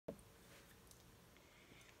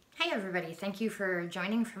everybody, thank you for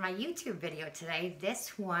joining for my YouTube video today.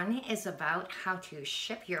 This one is about how to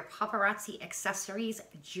ship your paparazzi accessories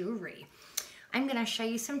jewelry. I'm going to show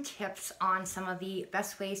you some tips on some of the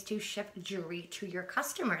best ways to ship jewelry to your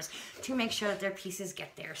customers to make sure that their pieces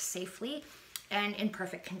get there safely and in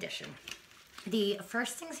perfect condition. The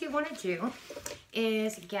first things you want to do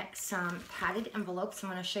is get some padded envelopes. I'm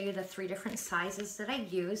going to show you the 3 different sizes that I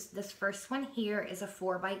use. This first one here is a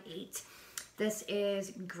 4x8. This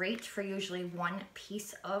is great for usually 1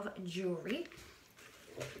 piece of jewelry.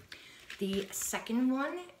 The second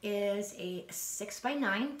one is a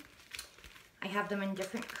 6x9. I have them in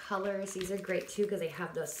different colors. These are great too because they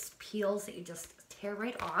have those peels that you just tear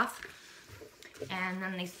right off. And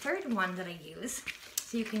then the third one that I use,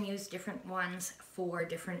 so you can use different ones for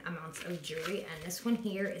different amounts of jewelry. And this one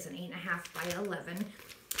here is an 8.5x11.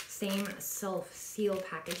 Same self-seal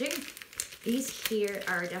packaging. These here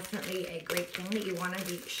are definitely a great thing that you want to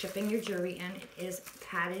be shipping your jewelry in. It is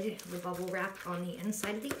padded with bubble wrap on the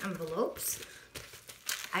inside of the envelopes.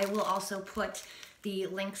 I will also put the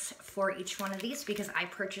links for each one of these because I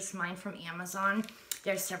purchased mine from Amazon.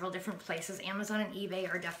 There's several different places. Amazon and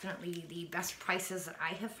eBay are definitely the best prices that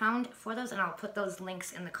I have found for those, and I'll put those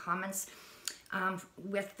links in the comments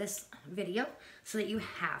with this video so that you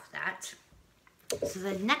have that. So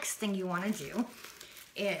the next thing you want to do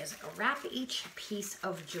is wrap each piece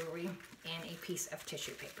of jewelry in a piece of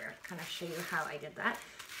tissue paper. Kind of show you how I did that.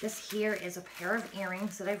 This here is a pair of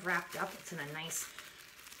earrings that I've wrapped up. It's in a nice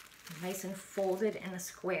and folded in a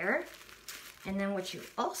square. And then what you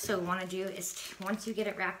also want to do is, once you get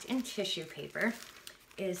it wrapped in tissue paper,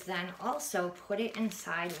 is then also put it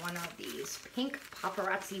inside one of these pink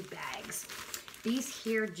paparazzi bags. These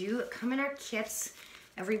here do come in our kits.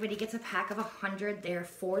 Everybody gets a pack of 100. They're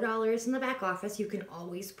 $4 in the back office. You can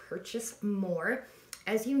always purchase more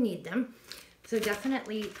as you need them. So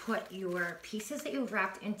definitely put your pieces that you've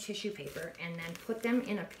wrapped in tissue paper and then put them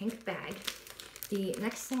in a pink bag. The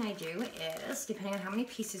next thing I do is, depending on how many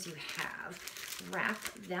pieces you have, wrap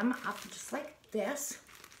them up just like this.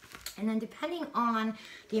 And then depending on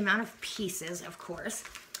the amount of pieces, of course,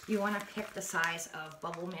 you want to pick the size of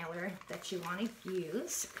bubble mailer that you want to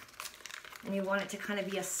use. And you want it to kind of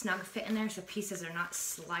be a snug fit in there so pieces are not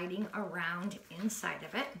sliding around inside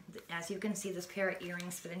of it. As you can see, this pair of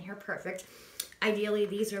earrings fit in here perfect. Ideally,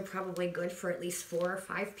 these are probably good for at least 4 or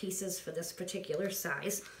 5 pieces for this particular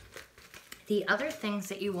size. The other things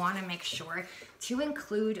that you want to make sure to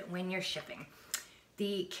include when you're shipping.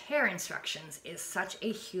 The care instructions is such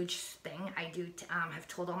a huge thing. I do have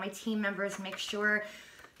told all my team members, make sure,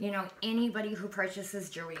 you know, anybody who purchases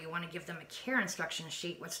jewelry, you want to give them a care instruction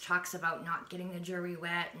sheet which talks about not getting the jewelry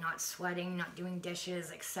wet, not sweating, not doing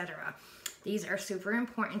dishes, etc. These are super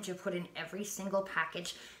important to put in every single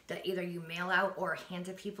package that either you mail out or hand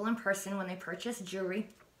to people in person when they purchase jewelry.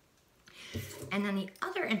 And then the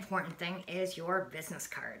other important thing is your business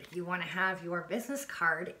card. You want to have your business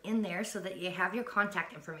card in there so that you have your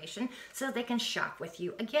contact information so that they can shop with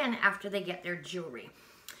you again after they get their jewelry.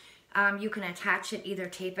 You can attach it, either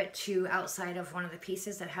tape it to outside of one of the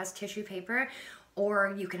pieces that has tissue paper,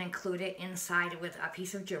 or you can include it inside with a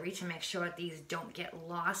piece of jewelry to make sure that these don't get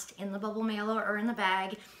lost in the bubble mailer or in the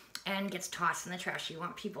bag and gets tossed in the trash. You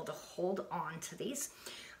want people to hold on to these.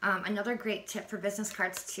 Another great tip for business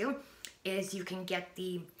cards too is you can get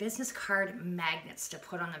the business card magnets to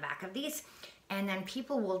put on the back of these, and then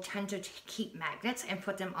people will tend to keep magnets and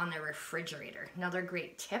put them on their refrigerator. Another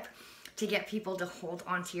great tip to get people to hold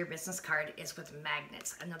onto your business card is with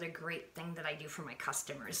magnets. Another great thing that I do for my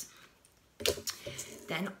customers.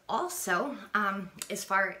 Then also, as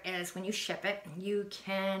far as when you ship it, you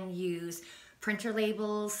can use printer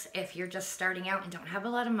labels. If you're just starting out and don't have a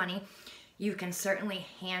lot of money, you can certainly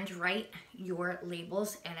handwrite your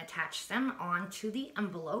labels and attach them onto the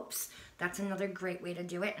envelopes. That's another great way to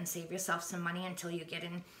do it and save yourself some money until you get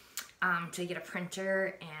in to get a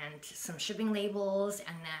printer and some shipping labels.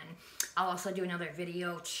 And then I'll also do another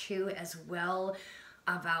video too as well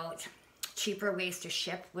about cheaper ways to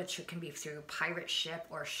ship, which can be through Pirate Ship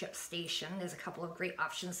or ShipStation. There's a couple of great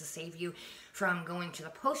options to save you from going to the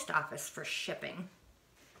post office for shipping.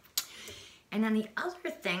 And then the other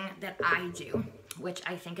thing that I do, which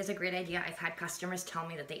I think is a great idea, I've had customers tell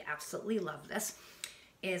me that they absolutely love this,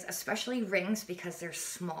 is especially rings because they're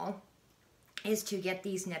small, is to get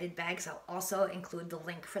these netted bags. I'll also include the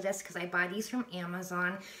link for this because I buy these from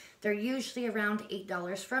Amazon. They're usually around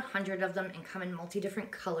 $8 for 100 of them and come in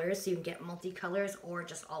multi-different colors, so you can get multi-colors or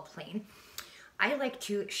just all plain. I like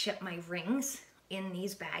to ship my rings in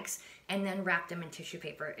these bags and then wrap them in tissue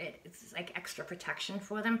paper. It's like extra protection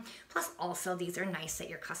for them. Plus also these are nice that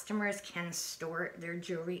your customers can store their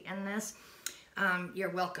jewelry in this. You're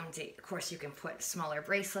welcome to, of course, you can put smaller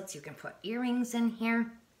bracelets, you can put earrings in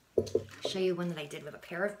here. I'll show you one that I did with a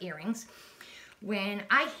pair of earrings. When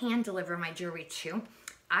I hand deliver my jewelry too,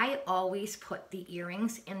 I always put the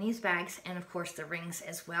earrings in these bags, and of course the rings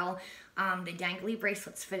as well. The dangly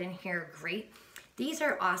bracelets fit in here great. These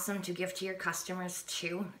are awesome to give to your customers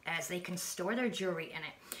too, as they can store their jewelry in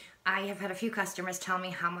it. I have had a few customers tell me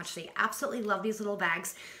how much they absolutely love these little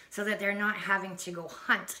bags, so that they're not having to go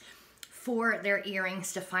hunt for their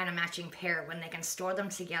earrings to find a matching pair when they can store them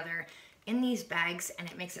together in these bags, and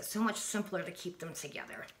it makes it so much simpler to keep them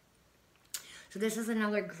together. So this is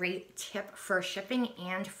another great tip for shipping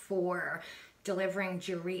and for delivering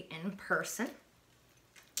jewelry in person.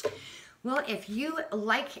 Well, if you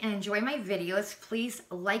like and enjoy my videos, please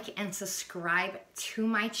like and subscribe to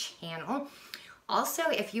my channel. Also,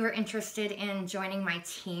 if you are interested in joining my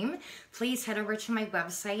team, please head over to my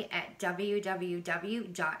website at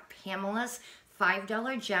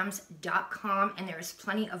www.pamelas5dollargems.com, and there is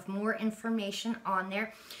plenty of more information on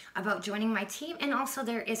there about joining my team, and also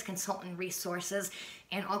there is consultant resources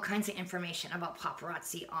and all kinds of information about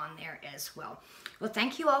paparazzi on there as well. Well,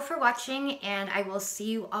 thank you all for watching, and I will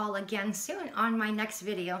see you all again soon on my next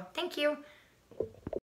video. Thank you.